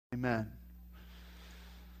Amen.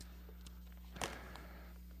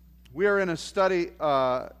 We are in a study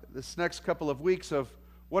this next couple of weeks of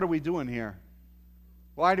what are we doing here?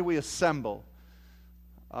 Why do we assemble?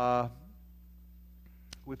 We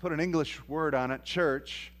put an English word on it,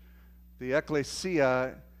 church. The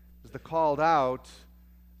ecclesia is the called out,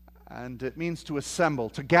 and it means to assemble.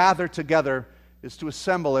 To gather together is to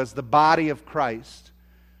assemble as the body of Christ.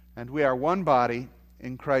 And we are one body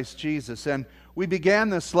in Christ Jesus. And we began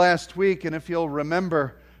this last week, and if you'll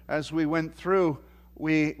remember, as we went through,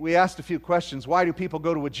 we asked a few questions. Why do people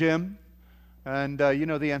go to a gym? And you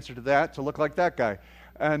know the answer to that, to look like that guy.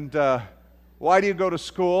 And why do you go to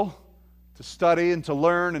school? To study and to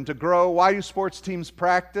learn and to grow. Why do sports teams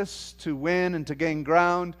practice? To win and to gain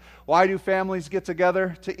ground. Why do families get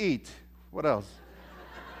together? To eat. What else?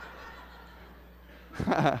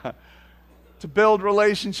 To build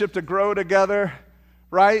relationship, to grow together,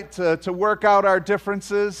 right? To work out our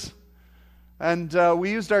differences. And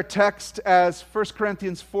we used our text as 1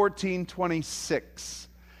 Corinthians 14:26.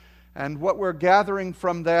 And what we're gathering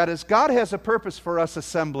from that is God has a purpose for us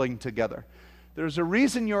assembling together. There's a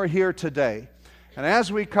reason you're here today. And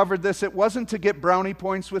as we covered this, it wasn't to get brownie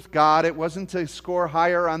points with God. It wasn't to score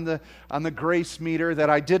higher on the grace meter, that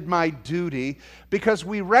I did my duty, because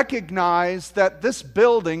we recognize that this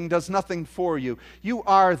building does nothing for you. You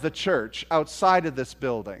are the church outside of this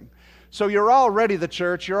building. So you're already the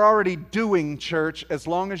church. You're already doing church as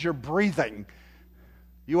long as you're breathing.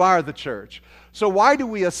 You are the church. So why do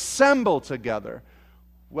we assemble together?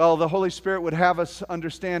 Well, the Holy Spirit would have us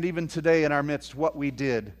understand even today in our midst what we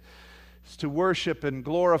did. It's to worship and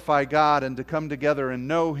glorify God and to come together and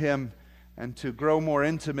know Him and to grow more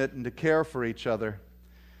intimate and to care for each other.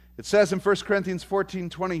 It says in 1 Corinthians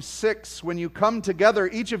 14:26, when you come together,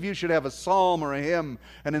 each of you should have a psalm or a hymn,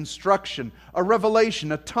 an instruction, a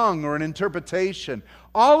revelation, a tongue, or an interpretation.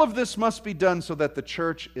 All of this must be done so that the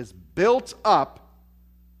church is built up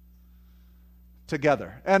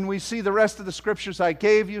together. And we see the rest of the scriptures I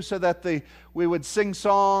gave you so that we would sing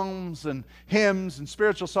psalms and hymns and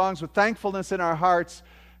spiritual songs with thankfulness in our hearts,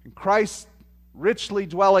 and Christ richly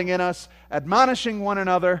dwelling in us, admonishing one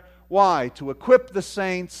another. Why? To equip the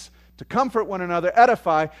saints, to comfort one another,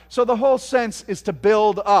 edify. So the whole sense is to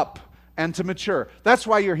build up and to mature. That's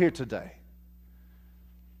why you're here today.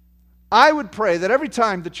 I would pray that every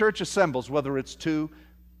time the church assembles, whether it's 2,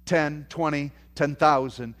 10, 20,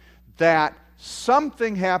 10,000, that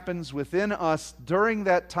something happens within us during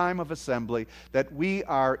that time of assembly that we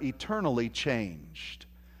are eternally changed.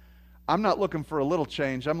 I'm not looking for a little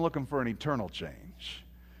change. I'm looking for an eternal change.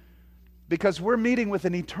 Because we're meeting with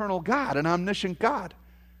an eternal God, an omniscient God.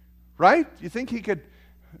 Right? You think He could,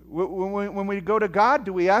 when we go to God,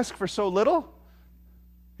 do we ask for so little?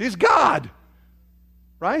 He's God.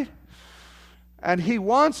 Right? And He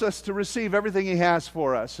wants us to receive everything He has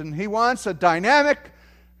for us. And He wants a dynamic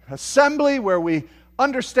assembly where we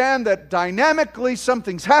understand that dynamically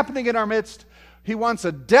something's happening in our midst. He wants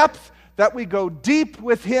a depth that we go deep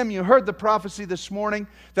with Him. You heard the prophecy this morning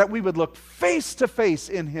that we would look face to face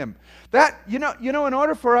in Him. That, you know, in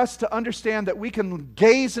order for us to understand that we can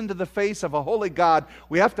gaze into the face of a holy God,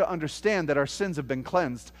 we have to understand that our sins have been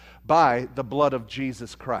cleansed by the blood of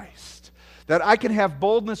Jesus Christ. That I can have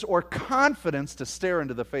boldness or confidence to stare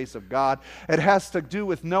into the face of God. It has to do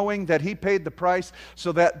with knowing that He paid the price,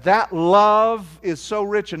 so that love is so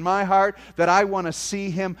rich in my heart that I want to see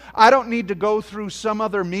Him. I don't need to go through some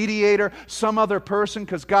other mediator, some other person,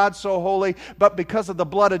 because God's so holy. But because of the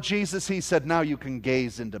blood of Jesus, He said, now you can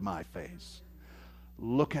gaze into my face.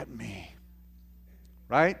 Look at me.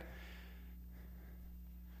 Right?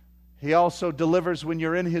 He also delivers when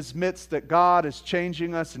you're in His midst that God is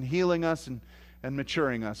changing us and healing us and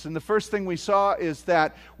maturing us. And the first thing we saw is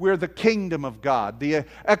that we're the kingdom of God. The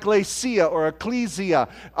ecclesia or ecclesia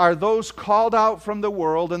are those called out from the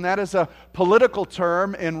world, and that is a political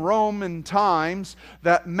term in Roman times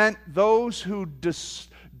that meant those who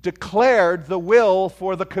declared the will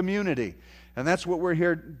for the community. And that's what we're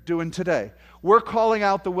here doing today. We're calling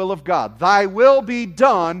out the will of God. Thy will be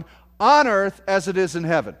done on earth as it is in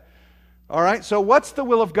heaven. All right, so what's the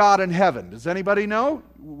will of God in heaven? Does anybody know?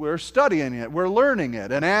 We're studying it. We're learning it.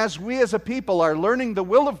 And as we as a people are learning the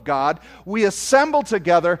will of God, we assemble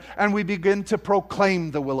together and we begin to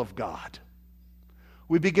proclaim the will of God.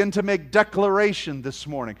 We begin to make declaration this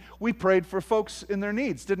morning. We prayed for folks in their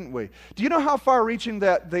needs, didn't we? Do you know how far-reaching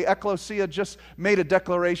that the ecclesia just made a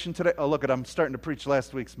declaration today? Oh, look, I'm starting to preach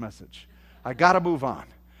last week's message. I got to move on.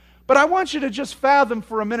 But I want you to just fathom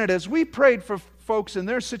for a minute, as we prayed for folks in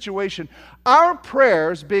their situation, our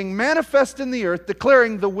prayers being manifest in the earth,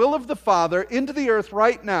 declaring the will of the Father into the earth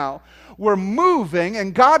right now, were moving,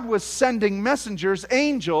 and God was sending messengers,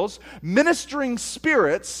 angels, ministering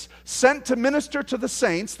spirits, sent to minister to the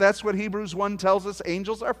saints. That's what Hebrews 1 tells us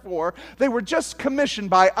angels are for. They were just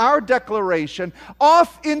commissioned by our declaration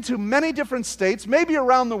off into many different states, maybe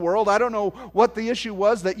around the world. I don't know what the issue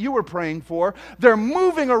was that you were praying for. They're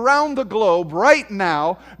moving around the globe right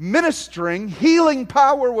now, ministering. Healing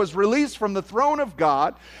power was released from the throne of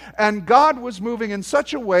God, and God was moving in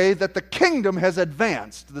such a way that the kingdom has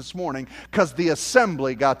advanced this morning because the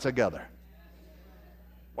assembly got together.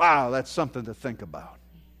 Wow, that's something to think about.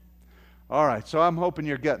 All right, so I'm hoping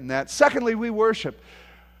you're getting that. Secondly, we worship.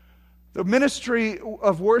 The ministry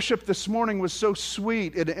of worship this morning was so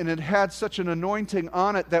sweet, and it had such an anointing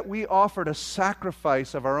on it that we offered a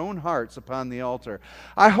sacrifice of our own hearts upon the altar.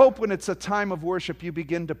 I hope when it's a time of worship, you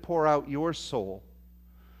begin to pour out your soul,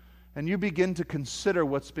 and you begin to consider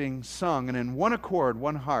what's being sung, and in one accord,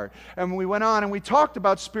 one heart. And we went on and we talked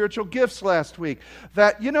about spiritual gifts last week,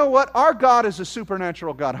 that, you know what, our God is a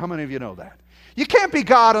supernatural God. How many of you know that? You can't be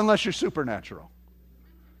God unless you're supernatural.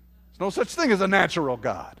 There's no such thing as a natural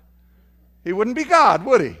God. He wouldn't be God,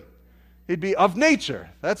 would he? He'd be of nature.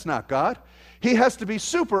 That's not God. He has to be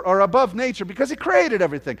super or above nature because he created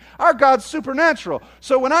everything. Our God's supernatural.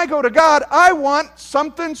 So when I go to God, I want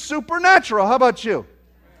something supernatural. How about you?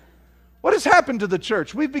 What has happened to the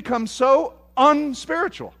church? We've become so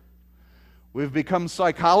unspiritual. We've become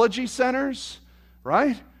psychology centers,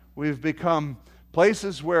 right? We've become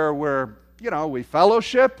places where we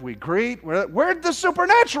fellowship, we greet. Where'd the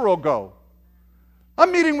supernatural go?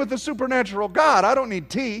 I'm meeting with the supernatural God. I don't need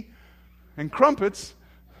tea and crumpets.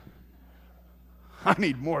 I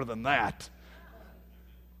need more than that.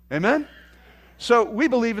 Amen? So we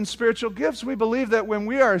believe in spiritual gifts. We believe that when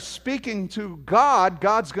we are speaking to God,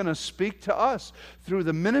 God's going to speak to us through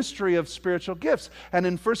the ministry of spiritual gifts. And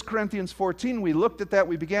in 1 Corinthians 14, we looked at that.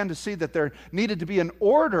 We began to see that there needed to be an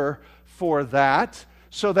order for that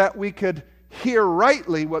so that we could hear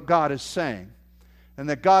rightly what God is saying. And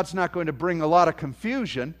that God's not going to bring a lot of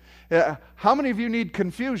confusion. How many of you need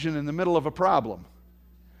confusion in the middle of a problem?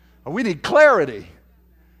 We need clarity.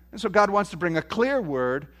 And so God wants to bring a clear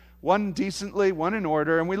word, one decently, one in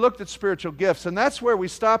order. And we looked at spiritual gifts, and that's where we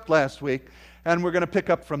stopped last week, and we're going to pick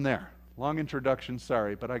up from there. Long introduction,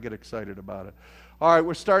 sorry, but I get excited about it. All right,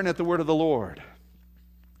 we're starting at the word of the Lord.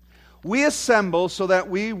 We assemble so that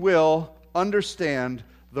we will understand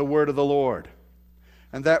the word of the Lord,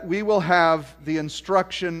 and that we will have the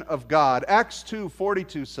instruction of God. Acts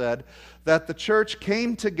 2:42 said that the church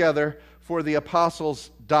came together for the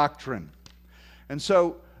apostles' doctrine. And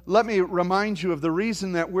so let me remind you of the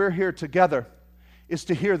reason that we're here together is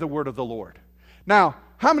to hear the word of the Lord. Now,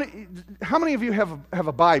 how many of you have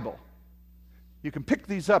a Bible? You can pick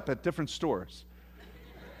these up at different stores.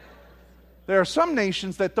 There are some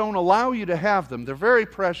nations that don't allow you to have them. They're very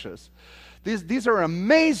precious. These are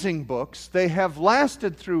amazing books. They have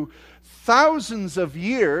lasted through thousands of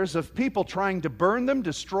years of people trying to burn them,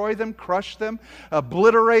 destroy them, crush them,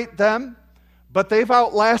 obliterate them. But they've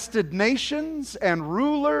outlasted nations and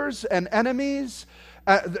rulers and enemies.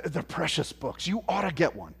 They're precious books. You ought to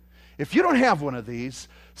get one. If you don't have one of these,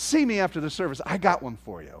 see me after the service. I got one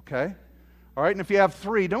for you, okay? All right, and if you have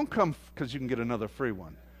 3, don't come because you can get another free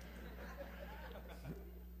one.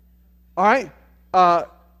 All right?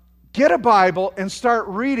 Get a Bible and start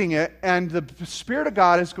reading it, and the Spirit of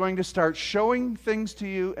God is going to start showing things to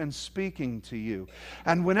you and speaking to you.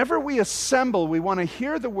 And whenever we assemble, we want to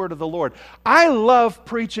hear the word of the Lord. I love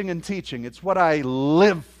preaching and teaching. It's what I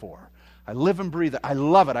live for. I live and breathe it. I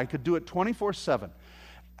love it. I could do it 24/7.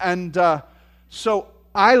 And so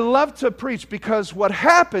I love to preach because what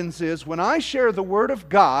happens is when I share the word of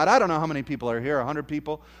God, I don't know how many people are here, 100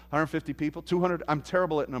 people, 150 people, 200. I'm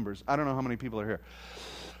terrible at numbers. I don't know how many people are here.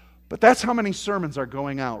 But that's how many sermons are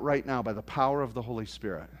going out right now by the power of the Holy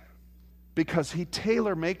Spirit. Because He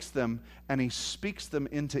tailor-makes them and He speaks them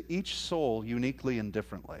into each soul uniquely and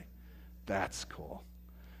differently. That's cool.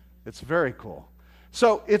 It's very cool.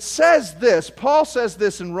 So it says this, Paul says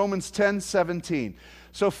this in Romans 10:17.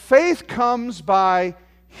 So faith comes by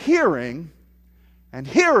hearing, and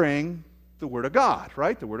hearing the Word of God,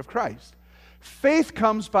 right? The Word of Christ. Faith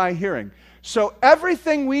comes by hearing. So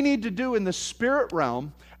everything we need to do in the spirit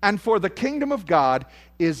realm and for the kingdom of God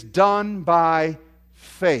is done by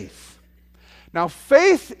faith. Now,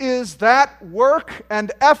 faith is that work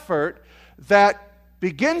and effort that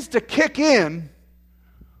begins to kick in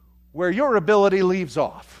where your ability leaves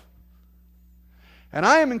off. And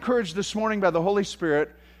I am encouraged this morning by the Holy Spirit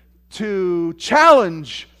to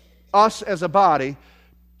challenge us as a body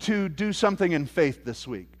to do something in faith this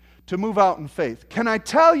week, to move out in faith. Can I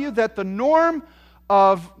tell you that the norm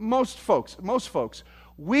of most folks,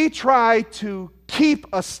 we try to keep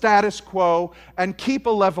a status quo and keep a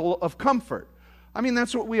level of comfort. I mean,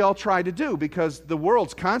 that's what we all try to do because the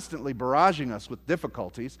world's constantly barraging us with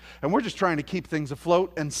difficulties, and we're just trying to keep things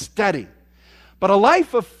afloat and steady. But a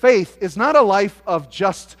life of faith is not a life of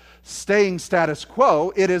just staying status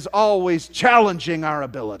quo. It is always challenging our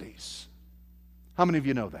abilities. How many of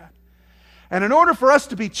you know that? And in order for us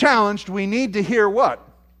to be challenged, we need to hear what?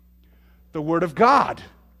 The Word of God,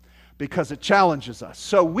 because it challenges us.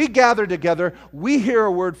 So we gather together, we hear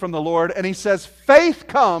a word from the Lord, and He says, faith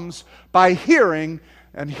comes by hearing,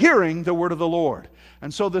 and hearing the word of the Lord.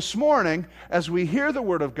 And so this morning, as we hear the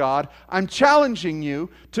Word of God, I'm challenging you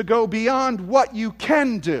to go beyond what you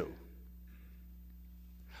can do,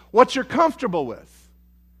 what you're comfortable with.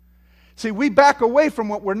 See, we back away from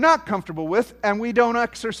what we're not comfortable with, and we don't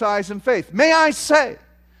exercise in faith. May I say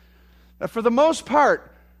that for the most part,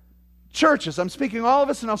 churches, I'm speaking all of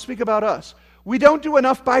us and I'll speak about us, we don't do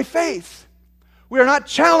enough by faith. We are not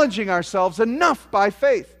challenging ourselves enough by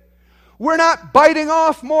faith. We're not biting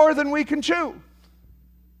off more than we can chew,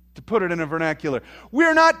 to put it in a vernacular.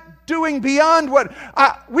 We're not doing beyond what,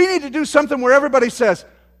 we need to do something where everybody says,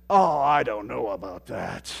 oh, I don't know about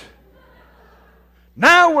that.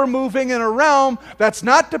 Now we're moving in a realm that's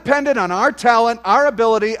not dependent on our talent, our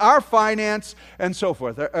ability, our finance, and so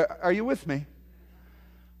forth. Are you with me?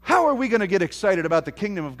 How are we going to get excited about the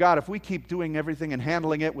kingdom of God if we keep doing everything and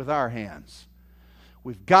handling it with our hands?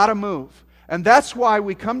 We've got to move. And that's why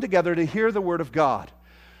we come together to hear the Word of God.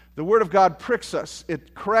 The Word of God pricks us,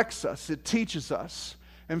 it corrects us, it teaches us.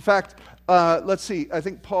 In fact, let's see, I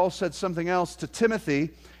think Paul said something else to Timothy.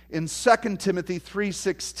 In 2 Timothy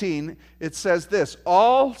 3:16, it says this,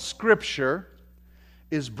 all Scripture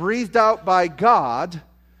is breathed out by God,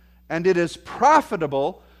 and it is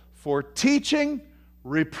profitable for teaching,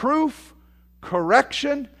 reproof,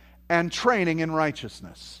 correction, and training in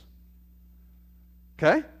righteousness.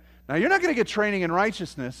 Okay? Now, you're not going to get training in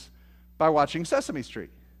righteousness by watching Sesame Street.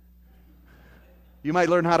 You might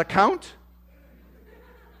learn how to count,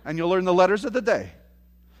 and you'll learn the letters of the day.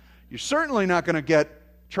 You're certainly not going to get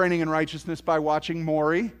training in righteousness by watching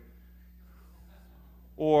Maury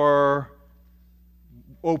or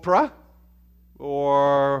Oprah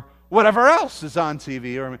or whatever else is on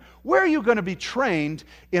TV. Where are you going to be trained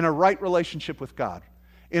in a right relationship with God,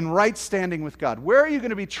 in right standing with God? Where are you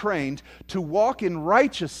going to be trained to walk in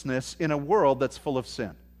righteousness in a world that's full of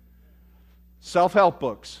sin? Self-help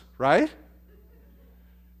books, right?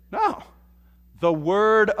 No. The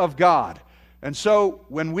Word of God. And so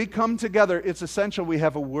when we come together, it's essential we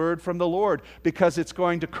have a word from the Lord because it's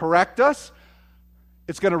going to correct us,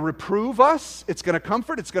 it's going to reprove us, it's going to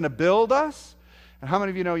comfort, it's going to build us. And how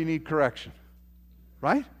many of you know you need correction?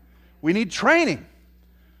 Right? We need training.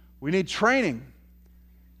 We need training.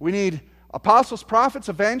 We need apostles, prophets,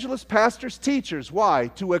 evangelists, pastors, teachers. Why?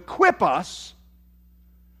 To equip us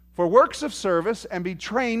for works of service and be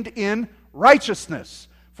trained in righteousness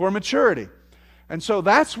for maturity. And so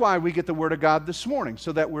that's why we get the Word of God this morning,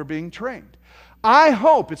 so that we're being trained. I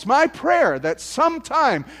hope, it's my prayer that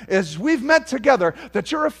sometime as we've met together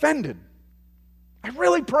that you're offended. I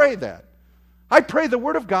really pray that. I pray the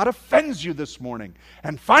Word of God offends you this morning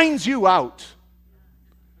and finds you out.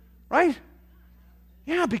 Right?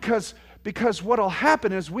 Yeah, because what will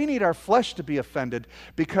happen is we need our flesh to be offended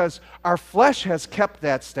because our flesh has kept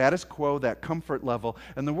that status quo, that comfort level,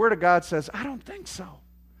 and the Word of God says, I don't think so.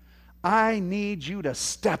 I need you to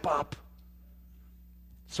step up.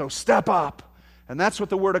 So step up. And that's what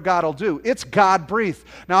the Word of God will do. It's God-breathed.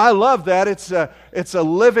 Now, I love that. It's a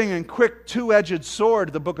living and quick two-edged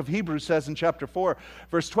sword, the book of Hebrews says in chapter 4,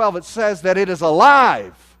 verse 12. It says that it is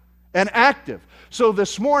alive and active. So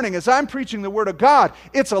this morning, as I'm preaching the Word of God,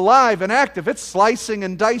 it's alive and active. It's slicing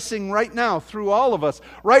and dicing right now through all of us.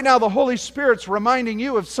 Right now, the Holy Spirit's reminding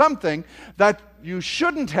you of something that you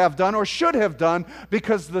shouldn't have done or should have done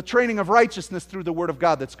because of the training of righteousness through the Word of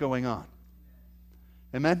God that's going on.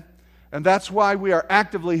 Amen? And that's why we are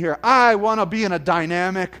actively here. I want to be in a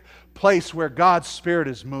dynamic place where God's Spirit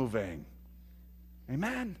is moving.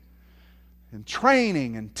 Amen? And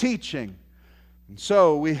training and teaching. And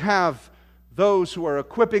so we have those who are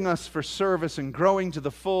equipping us for service and growing to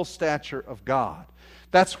the full stature of God.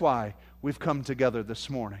 That's why we've come together this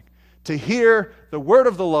morning. To hear the Word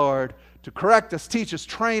of the Lord, to correct us, teach us,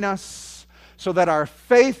 train us, so that our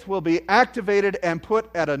faith will be activated and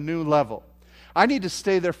put at a new level. I need to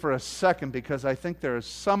stay there for a second because I think there is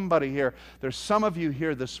somebody here, there's some of you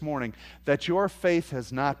here this morning, that your faith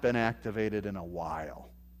has not been activated in a while.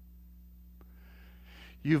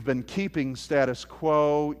 You've been keeping status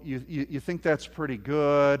quo. You think that's pretty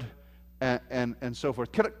good. and so forth.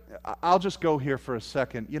 I'll just go here for a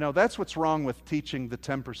second. You know, that's what's wrong with teaching the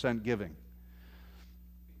 10% giving.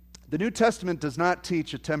 The New Testament does not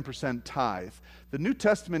teach a 10% tithe. The New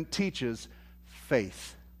Testament teaches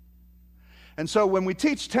faith. And so when we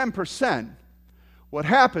teach 10%, what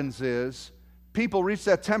happens is people reach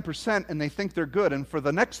that 10% and they think they're good. And for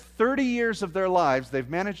the next 30 years of their lives, they've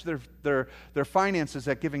managed their finances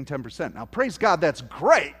at giving 10%. Now, praise God, that's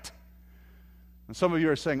great. And some of you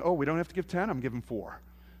are saying, oh, we don't have to give 10, I'm giving 4.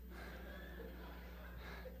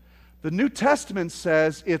 The New Testament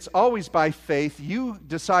says it's always by faith. You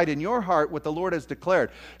decide in your heart what the Lord has declared.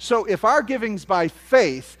 So if our giving's by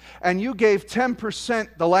faith and you gave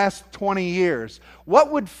 10% the last 20 years, what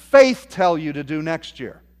would faith tell you to do next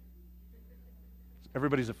year?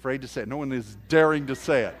 Everybody's afraid to say it. No one is daring to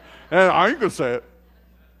say it. And I ain't going to say it.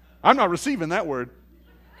 I'm not receiving that word.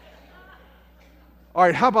 All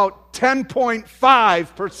right, how about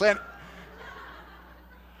 10.5%?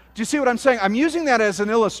 Do you see what I'm saying? I'm using that as an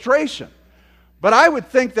illustration. But I would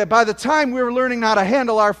think that by the time we're learning how to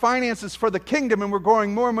handle our finances for the kingdom and we're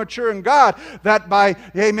growing more mature in God, that by,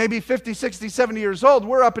 maybe 50, 60, 70 years old,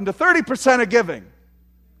 we're up into 30% of giving.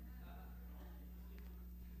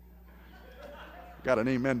 Got an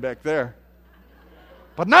amen back there.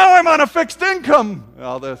 But now I'm on a fixed income.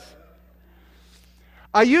 All this.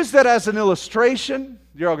 I use that as an illustration.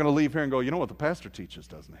 You're all going to leave here and go, you know what the pastor teaches,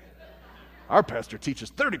 doesn't he? Our pastor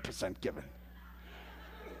teaches 30% giving.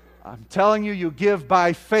 I'm telling you, you give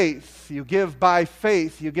by faith. You give by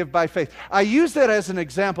faith. You give by faith. I use that as an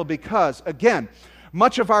example because, again,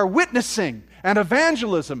 much of our witnessing and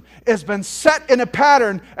evangelism has been set in a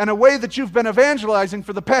pattern and a way that you've been evangelizing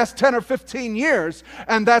for the past 10 or 15 years,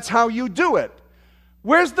 and that's how you do it.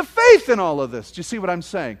 Where's the faith in all of this? Do you see what I'm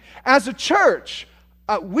saying? As a church,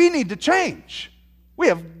 we need to change. We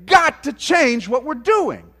have got to change what we're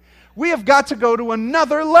doing. We have got to go to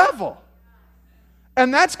another level.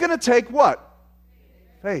 And that's going to take what?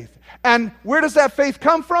 Faith. And where does that faith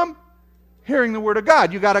come from? Hearing the Word of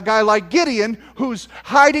God. You got a guy like Gideon who's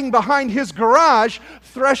hiding behind his garage,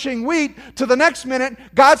 threshing wheat. To the next minute,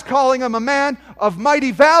 God's calling him a man of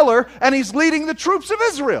mighty valor, and he's leading the troops of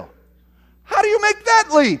Israel. How do you make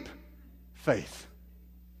that leap? Faith.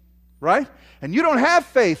 Right? And you don't have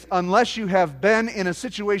faith unless you have been in a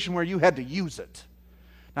situation where you had to use it.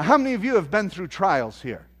 Now, how many of you have been through trials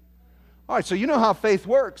here? All right, so you know how faith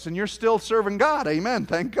works, and you're still serving God. Amen.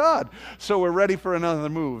 Thank God. So we're ready for another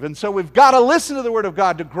move. And so we've got to listen to the Word of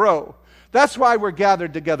God to grow. That's why we're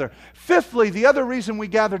gathered together. Fifthly, the other reason we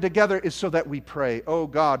gather together is so that we pray. Oh,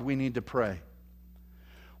 God, we need to pray.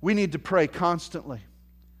 We need to pray constantly,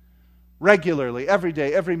 regularly, every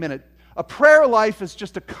day, every minute. A prayer life is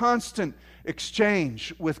just a constant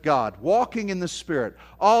exchange with God, walking in the Spirit,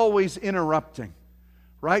 always interrupting.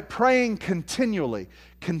 Right? Praying continually,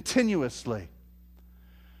 continuously.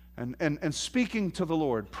 And speaking to the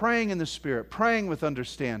Lord, praying in the Spirit, praying with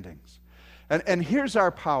understandings. And here's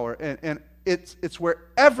our power, and it's where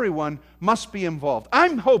everyone must be involved.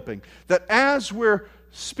 I'm hoping that as we're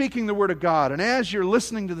speaking the Word of God, and as you're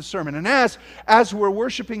listening to the sermon, and as we're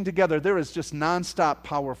worshiping together, there is just nonstop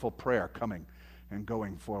powerful prayer coming and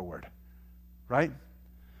going forward. Right?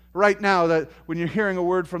 Right now, that when you're hearing a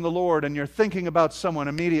word from the Lord and you're thinking about someone,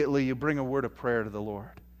 immediately you bring a word of prayer to the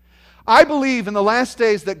Lord. I believe in the last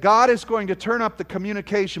days that God is going to turn up the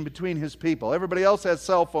communication between His people. Everybody else has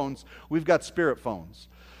cell phones. We've got spirit phones.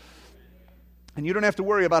 And you don't have to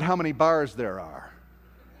worry about how many bars there are.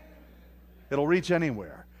 It'll reach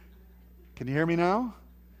anywhere. Can you hear me now?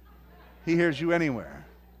 He hears you anywhere.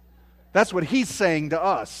 That's what He's saying to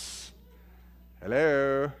us.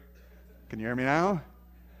 Hello? Can you hear me now?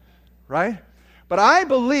 Right? But I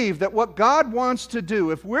believe that what God wants to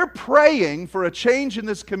do, if we're praying for a change in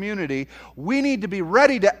this community, we need to be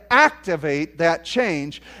ready to activate that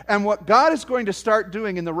change. And what God is going to start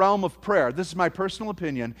doing in the realm of prayer, this is my personal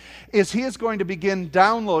opinion, is He is going to begin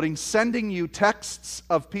downloading, sending you texts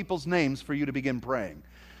of people's names for you to begin praying.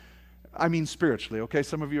 I mean spiritually, okay?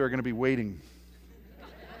 Some of you are going to be waiting.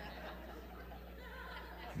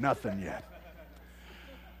 Nothing yet.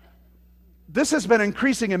 This has been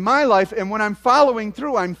increasing in my life, and when I'm following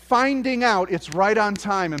through, I'm finding out it's right on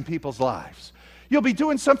time in people's lives. You'll be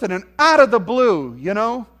doing something, and out of the blue,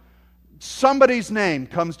 somebody's name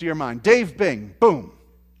comes to your mind. Dave Bing, boom.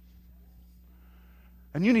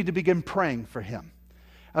 And you need to begin praying for him.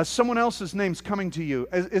 Someone else's name's coming to you.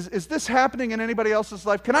 Is this happening in anybody else's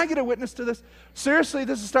life? Can I get a witness to this? Seriously,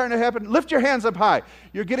 this is starting to happen? Lift your hands up high.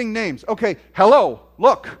 You're getting names. Okay, hello,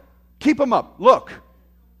 look. Keep them up. Look.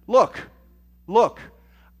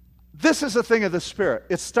 This is a thing of the Spirit.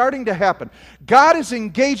 It's starting to happen. God is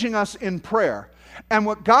engaging us in prayer. And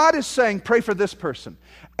what God is saying, pray for this person.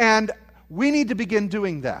 And we need to begin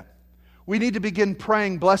doing that. We need to begin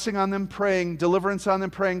praying blessing on them, praying deliverance on them,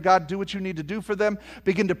 praying, God, do what you need to do for them.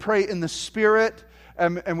 Begin to pray in the Spirit.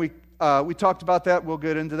 And we talked about that. We'll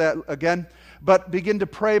get into that again. But begin to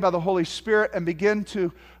pray by the Holy Spirit and begin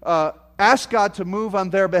to ask God to move on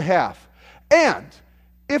their behalf. And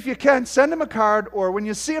if you can, send them a card, or when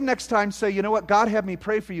you see them next time, say, you know what, God had me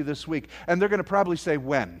pray for you this week. And they're going to probably say,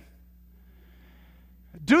 when?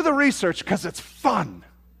 Do the research, because it's fun.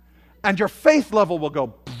 And your faith level will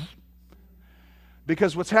go,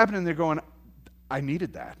 because what's happening, they're going, I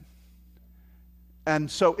needed that. And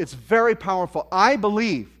so it's very powerful. I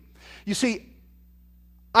believe, you see,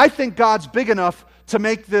 I think God's big enough to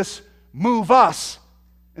make this move us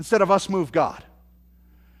instead of us move God.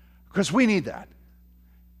 Because we need that.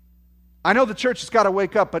 I know the church has got to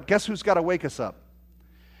wake up, but guess who's got to wake us up?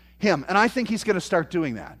 Him. And I think He's going to start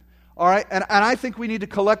doing that. All right? And I think we need to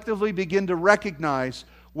collectively begin to recognize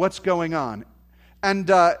what's going on. And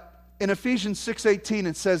in Ephesians 6:18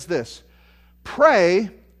 it says this,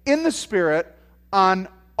 pray in the Spirit on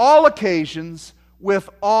all occasions with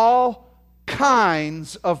all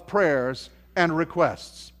kinds of prayers and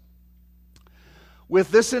requests.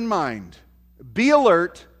 With this in mind, be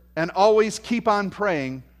alert and always keep on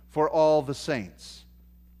praying for all the saints.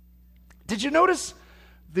 Did you notice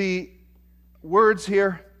the words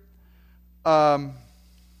here? Pray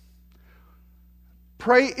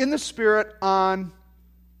in the Spirit on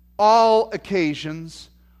all occasions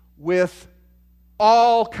with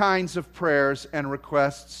all kinds of prayers and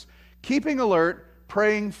requests, keeping alert,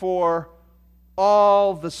 praying for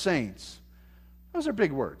all the saints. Those are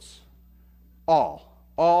big words. All.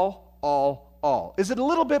 Is it a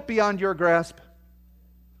little bit beyond your grasp?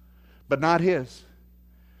 But not His.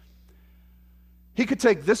 He could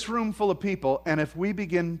take this room full of people, and if we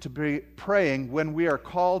begin to be praying when we are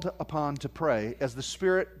called upon to pray, as the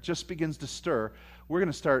Spirit just begins to stir, we're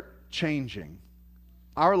going to start changing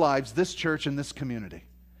our lives, this church and this community,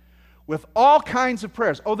 with all kinds of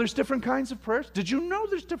prayers. Oh, there's different kinds of prayers? Did you know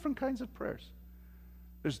there's different kinds of prayers?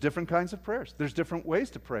 There's different kinds of prayers. There's different ways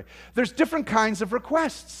to pray. There's different kinds of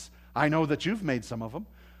requests. I know that you've made some of them.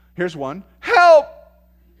 Here's one. Help!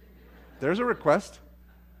 There's a request.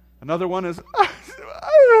 Another one is,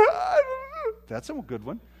 that's a good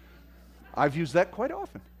one. I've used that quite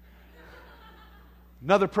often.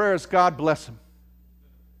 Another prayer is, God bless him.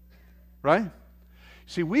 Right?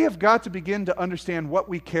 See, we have got to begin to understand what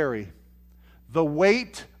we carry. The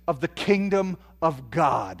weight of the kingdom of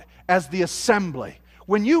God as the assembly.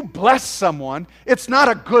 When you bless someone, it's not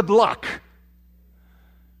a good luck.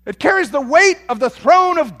 It carries the weight of the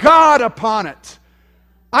throne of God upon it.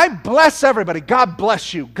 I bless everybody. God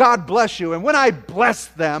bless you. God bless you. And when I bless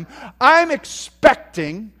them, I'm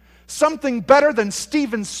expecting something better than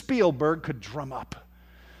Steven Spielberg could drum up.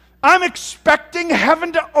 I'm expecting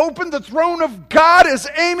heaven to open. The throne of God is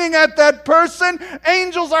aiming at that person.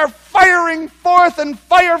 Angels are firing forth, and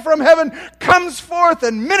fire from heaven comes forth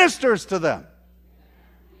and ministers to them.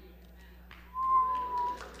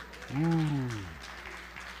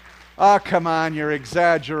 Oh, come on, you're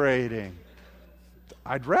exaggerating.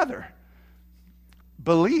 I'd rather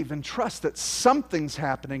believe and trust that something's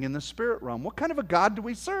happening in the spirit realm. What kind of a God do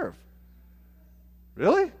we serve?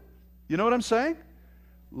 Really? You know what I'm saying?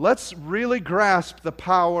 Let's really grasp the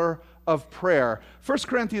power of prayer. 1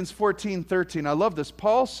 Corinthians 14:13. I love this.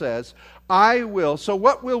 Paul says, I will. So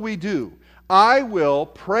what will we do? I will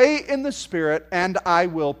pray in the Spirit, and I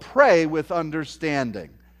will pray with understanding.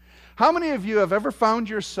 How many of you have ever found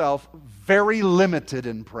yourself very limited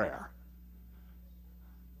in prayer?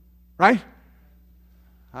 Right?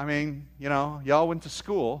 I mean, you know, y'all went to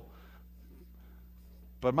school,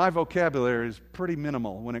 but my vocabulary is pretty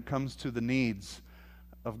minimal when it comes to the needs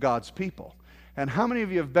of God's people. And how many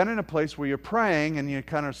of you have been in a place where you're praying and you're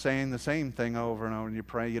kind of saying the same thing over and over, and you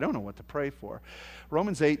pray, you don't know what to pray for?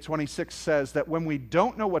 Romans 8:26 says that when we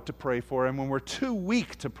don't know what to pray for and when we're too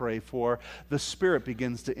weak to pray for, the Spirit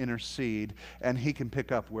begins to intercede and He can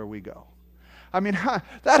pick up where we go. I mean,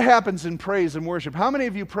 that happens in praise and worship. How many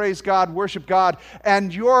of you praise God, worship God,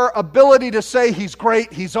 and your ability to say He's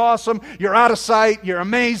great, He's awesome, you're out of sight, you're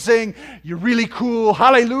amazing, you're really cool,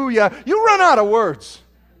 hallelujah, you run out of words.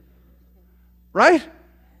 Right?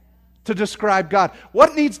 To describe God.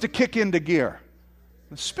 What needs to kick into gear?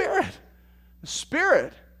 The Spirit. The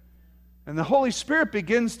Spirit. And the Holy Spirit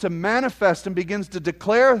begins to manifest and begins to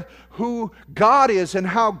declare who God is and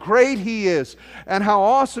how great He is and how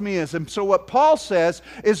awesome He is. And so what Paul says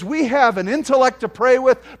is we have an intellect to pray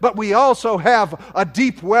with, but we also have a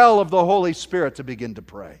deep well of the Holy Spirit to begin to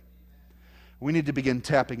pray. We need to begin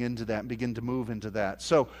tapping into that and begin to move into that.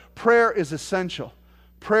 So prayer is essential.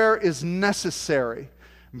 Prayer is necessary.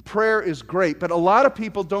 And prayer is great. But a lot of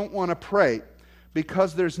people don't want to pray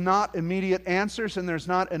because there's not immediate answers and there's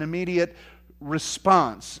not an immediate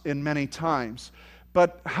response in many times.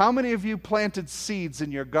 But how many of you planted seeds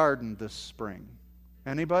in your garden this spring?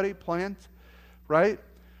 Anybody plant? Right?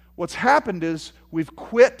 What's happened is we've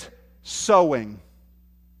quit sowing.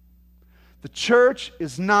 The church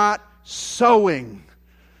is not sowing.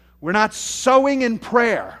 We're not sowing in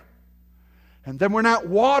prayer. And then we're not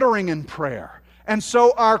watering in prayer. And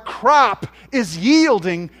so our crop is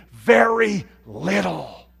yielding very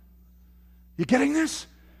little. You getting this?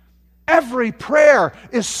 Every prayer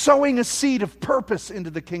is sowing a seed of purpose into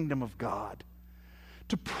the kingdom of God.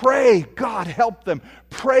 To pray, God, help them.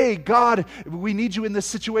 Pray, God, we need you in this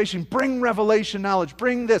situation. Bring revelation knowledge.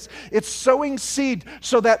 Bring this. It's sowing seed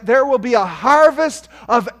so that there will be a harvest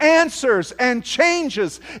of answers and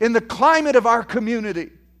changes in the climate of our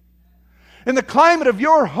community, in the climate of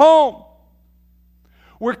your home.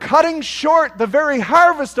 We're cutting short the very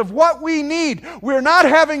harvest of what we need. We're not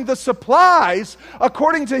having the supplies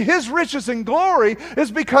according to His riches and glory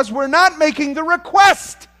is because we're not making the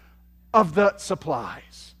request of the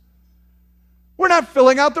supplies. We're not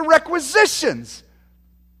filling out the requisitions.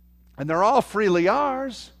 And they're all freely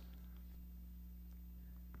ours.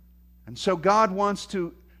 And so God wants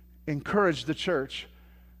to encourage the church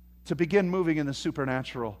to begin moving in the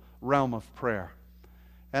supernatural realm of prayer.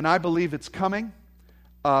 And I believe it's coming.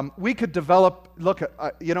 We could develop,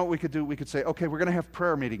 you know what we could do? We could say, okay, we're going to have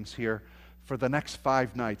prayer meetings here for the next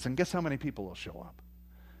 5 nights. And guess how many people will show up?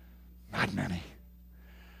 Not many.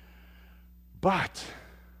 But,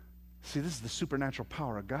 see, this is the supernatural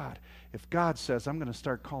power of God. If God says, I'm going to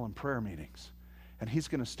start calling prayer meetings, and He's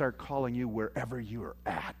going to start calling you wherever you're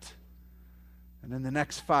at, and in the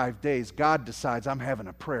next 5 days, God decides, I'm having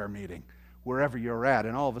a prayer meeting wherever you're at,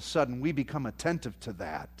 and all of a sudden, we become attentive to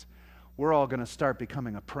that, we're all going to start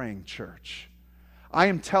becoming a praying church. I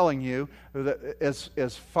am telling you that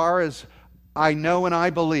as far as I know and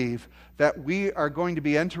I believe, that we are going to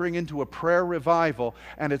be entering into a prayer revival,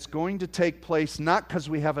 and it's going to take place not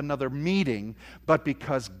because we have another meeting, but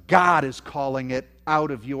because God is calling it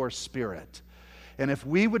out of your spirit. And if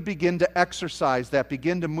we would begin to exercise that,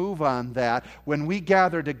 begin to move on that, when we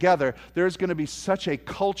gather together, there's going to be such a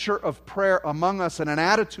culture of prayer among us and an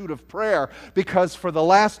attitude of prayer, because for the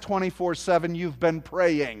last 24/7 you've been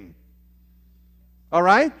praying. All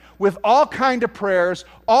right? With all kind of prayers,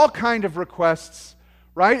 all kind of requests.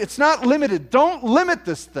 Right? It's not limited. Don't limit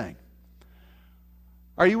this thing.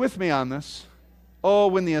 Are you with me on this? Oh,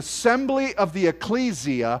 when the assembly of the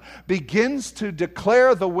ecclesia begins to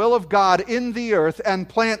declare the will of God in the earth and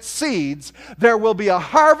plant seeds, there will be a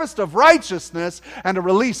harvest of righteousness and a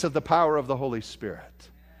release of the power of the Holy Spirit.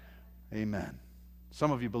 Amen.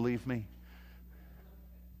 Some of you believe me.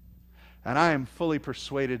 And I am fully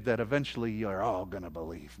persuaded that eventually you're all going to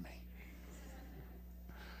believe me.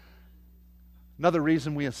 Another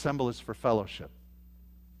reason we assemble is for fellowship.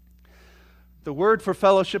 The word for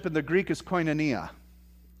fellowship in the Greek is koinonia.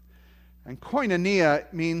 And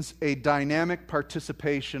koinonia means a dynamic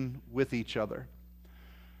participation with each other.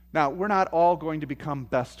 Now, we're not all going to become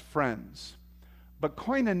best friends, but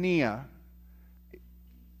koinonia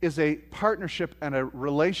is a partnership and a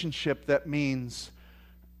relationship that means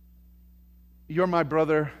you're my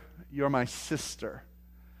brother, you're my sister.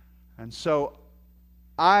 And so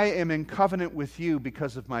I am in covenant with you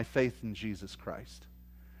because of my faith in Jesus Christ.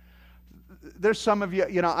 There's some of you,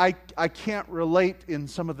 I can't relate in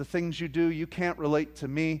some of the things you do. You can't relate to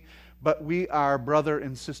me, but we are brother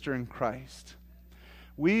and sister in Christ.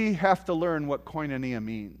 We have to learn what koinonia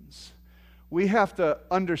means. We have to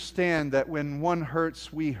understand that when one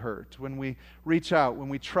hurts, we hurt. When we reach out, when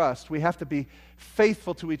we trust, we have to be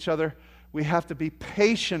faithful to each other. We have to be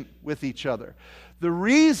patient with each other. The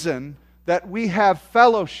reason that we have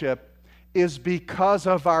fellowship is because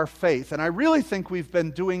of our faith. And I really think we've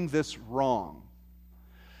been doing this wrong.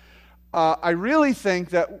 I really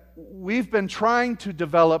think that we've been trying to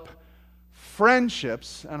develop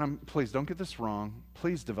friendships, and please don't get this wrong,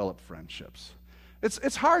 please develop friendships.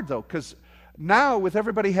 It's hard though, because now with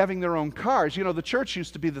everybody having their own cars, the church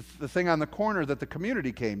used to be the thing on the corner that the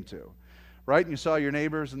community came to. right? And you saw your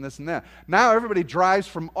neighbors and this and that. Now everybody drives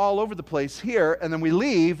from all over the place here, and then we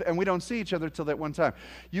leave, and we don't see each other till that one time.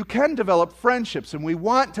 You can develop friendships, and we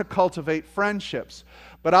want to cultivate friendships.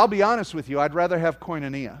 But I'll be honest with you, I'd rather have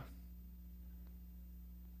koinonia.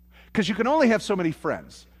 Because you can only have so many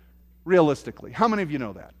friends, realistically. How many of you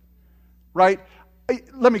know that? Right?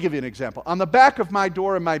 Let me give you an example. On the back of my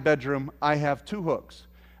door in my bedroom, I have 2 hooks,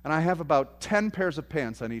 and I have about 10 pairs of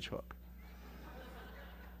pants on each hook.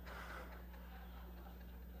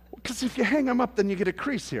 Because if you hang them up, then you get a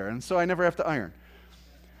crease here, and so I never have to iron.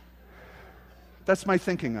 That's my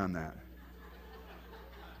thinking on that.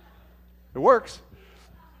 It works.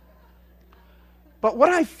 But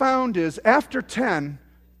what I found is after 10,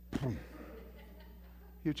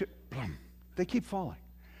 they keep falling.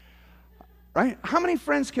 Right? How many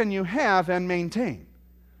friends can you have and maintain?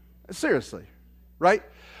 Seriously, right?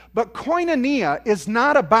 But koinonia is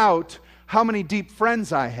not about how many deep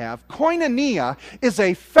friends I have. Koinonia is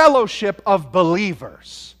a fellowship of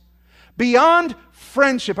believers. Beyond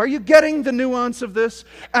friendship. Are you getting the nuance of this?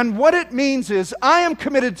 And what it means is I am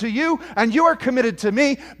committed to you and you are committed to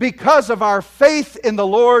me because of our faith in the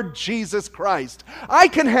Lord Jesus Christ. I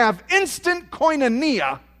can have instant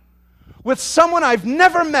koinonia with someone I've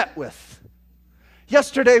never met with.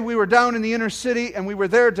 Yesterday we were down in the inner city and we were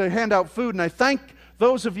there to hand out food, and I thank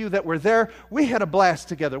those of you that were there. We had a blast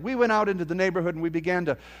together. We went out into the neighborhood and we began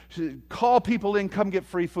to call people in, come get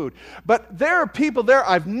free food. But there are people there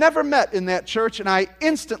I've never met in that church, and I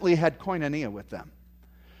instantly had koinonia with them.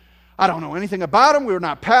 I don't know anything about them. We were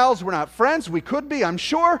not pals. We're not friends. We could be, I'm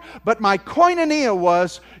sure. But my koinonia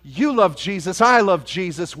was, you love Jesus, I love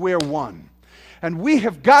Jesus, we're one. And we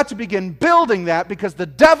have got to begin building that because the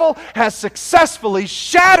devil has successfully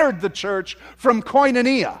shattered the church from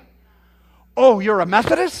koinonia. Oh, you're a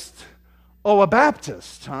Methodist? Oh, a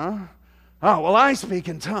Baptist, huh? Oh, well, I speak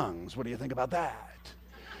in tongues. What do you think about that?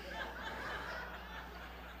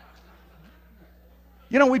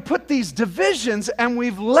 You know, we put these divisions and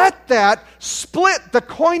we've let that split the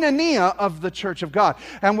koinonia of the church of God.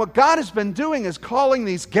 And what God has been doing is calling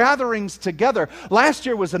these gatherings together. Last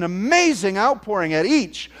year was an amazing outpouring at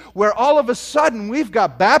each, where all of a sudden we've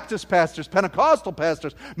got Baptist pastors, Pentecostal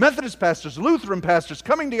pastors, Methodist pastors, Lutheran pastors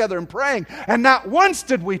coming together and praying. And not once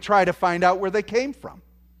did we try to find out where they came from.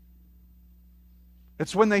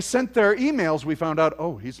 It's when they sent their emails we found out,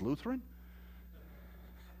 oh, he's Lutheran?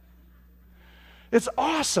 It's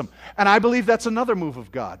awesome. And I believe that's another move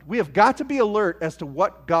of God. We have got to be alert as to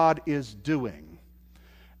what God is doing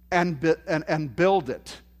and build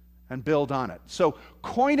it and build on it. So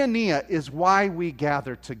koinonia is why we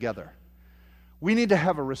gather together. We need to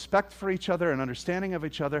have a respect for each other, an understanding of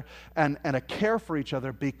each other, and a care for each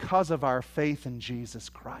other because of our faith in Jesus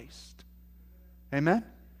Christ. Amen?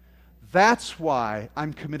 That's why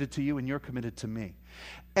I'm committed to you and you're committed to me.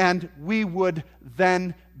 And we would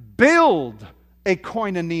then build a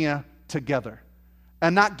koinonia together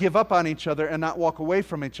and not give up on each other and not walk away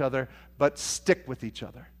from each other, but stick with each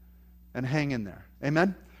other and hang in there.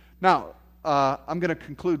 Amen? Now, I'm going to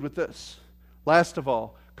conclude with this. Last of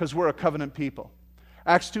all, because we're a covenant people.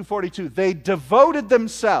 Acts 2:42, they devoted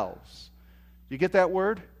themselves. You get that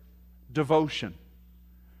word? Devotion.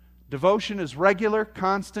 Devotion is regular,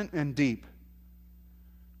 constant, and deep.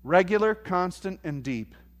 Regular, constant, and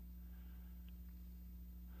deep.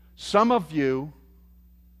 Some of you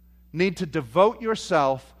need to devote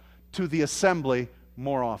yourself to the assembly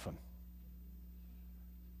more often.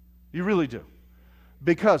 You really do.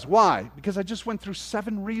 Because, why? Because I just went through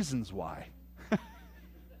 7 reasons why.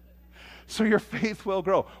 So your faith will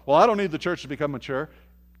grow. Well, I don't need the church to become mature.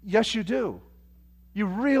 Yes, you do. You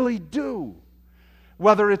really do.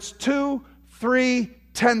 Whether it's 2, 3,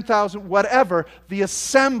 10,000, whatever, the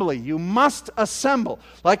assembly, you must assemble.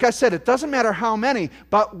 Like I said, it doesn't matter how many,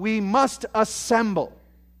 but we must assemble.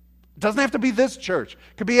 It doesn't have to be this church.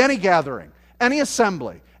 It could be any gathering, any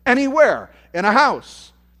assembly, anywhere, in a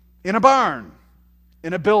house, in a barn,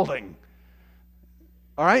 in a building.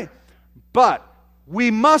 All right? But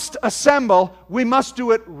we must assemble. We must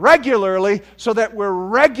do it regularly so that we're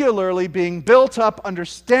regularly being built up,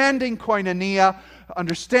 understanding koinonia,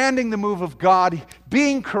 understanding the move of God,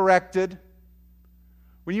 being corrected.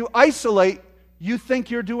 When you isolate, you think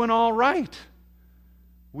you're doing all right.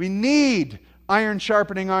 We need iron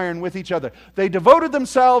sharpening iron with each other. They devoted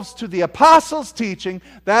themselves to the apostles' teaching,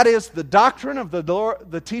 that is, the doctrine of the Lord,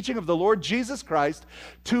 the teaching of the Lord Jesus Christ,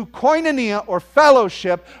 to koinonia or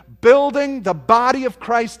fellowship, building the body of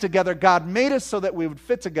Christ together. God made us so that we would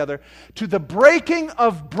fit together, to the breaking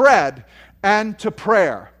of bread, and to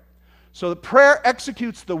prayer. So that prayer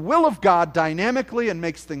executes the will of God dynamically and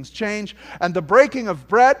makes things change. And the breaking of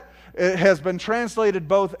bread It has been translated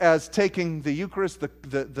both as taking the Eucharist,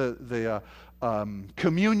 the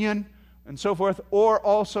communion, and so forth, or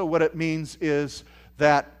also what it means is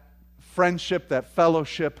that friendship, that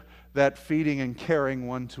fellowship, that feeding and caring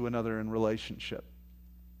one to another in relationship.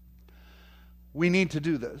 We need to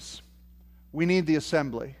do this. We need the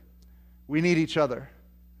assembly. We need each other.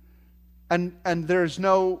 And there's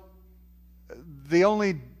no, the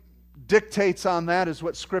only dictates on that is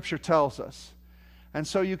what Scripture tells us. And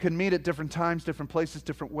so you can meet at different times, different places,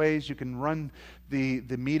 different ways. You can run the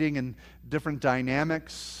meeting in different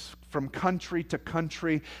dynamics. From country to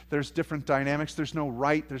country, there's different dynamics. There's no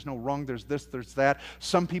right, there's no wrong, there's this, there's that.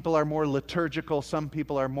 Some people are more liturgical. Some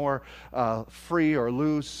people are more free or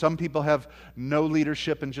loose. Some people have no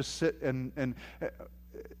leadership and just sit and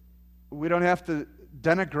we don't have to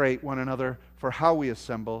denigrate one another for how we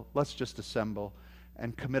assemble. Let's just assemble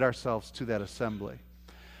and commit ourselves to that assembly.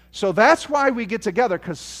 So that's why we get together,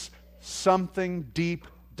 because something deep,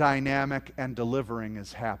 dynamic, and delivering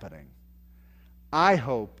is happening. I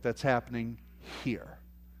hope that's happening here.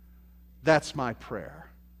 That's my prayer.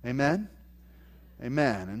 Amen?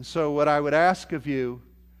 Amen. And so what I would ask of you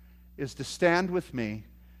is to stand with me,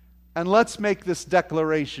 and let's make this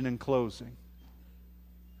declaration in closing.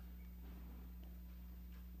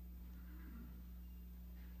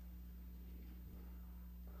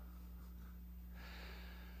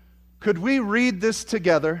 Could we read this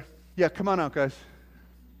together? Yeah, come on out, guys.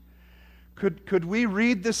 Could we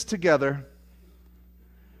read this together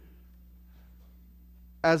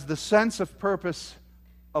as the sense of purpose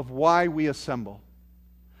of why we assemble?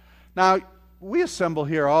 Now, we assemble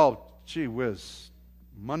here all, gee whiz,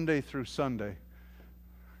 Monday through Sunday.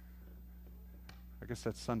 I guess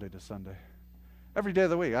that's Sunday to Sunday. Every day of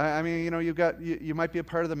the week. I mean, you know, you might be a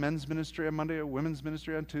part of the men's ministry on Monday, a women's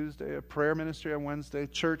ministry on Tuesday, a prayer ministry on Wednesday,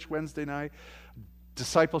 church Wednesday night,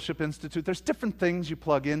 Discipleship Institute. There's different things you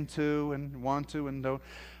plug into and want to and don't.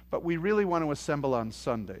 But we really want to assemble on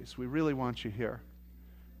Sundays. We really want you here.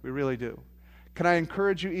 We really do. Can I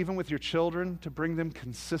encourage you, even with your children, to bring them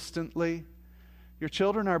consistently? Your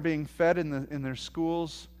children are being fed in their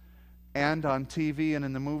schools and on TV and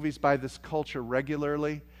in the movies by this culture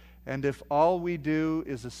regularly. And if all we do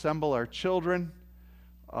is assemble our children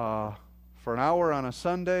for an hour on a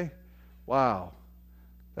Sunday, wow,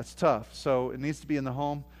 that's tough. So it needs to be in the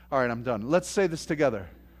home. All right, I'm done. Let's say this together.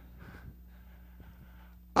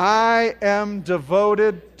 I am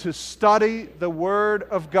devoted to study the Word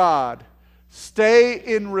of God, stay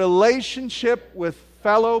in relationship with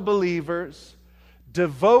fellow believers,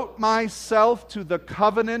 devote myself to the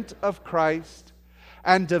covenant of Christ,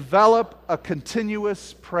 and develop a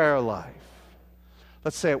continuous prayer life.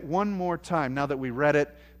 Let's say it one more time. Now that we read it,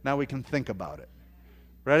 now we can think about it.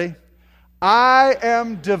 Ready? I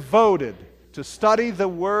am devoted to study the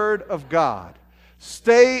Word of God,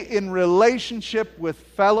 stay in relationship with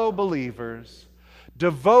fellow believers,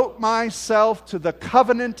 devote myself to the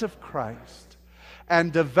covenant of Christ,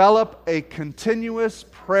 and develop a continuous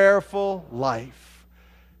prayerful life.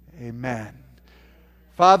 Amen.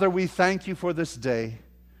 Father, we thank you for this day.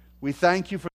 We thank you for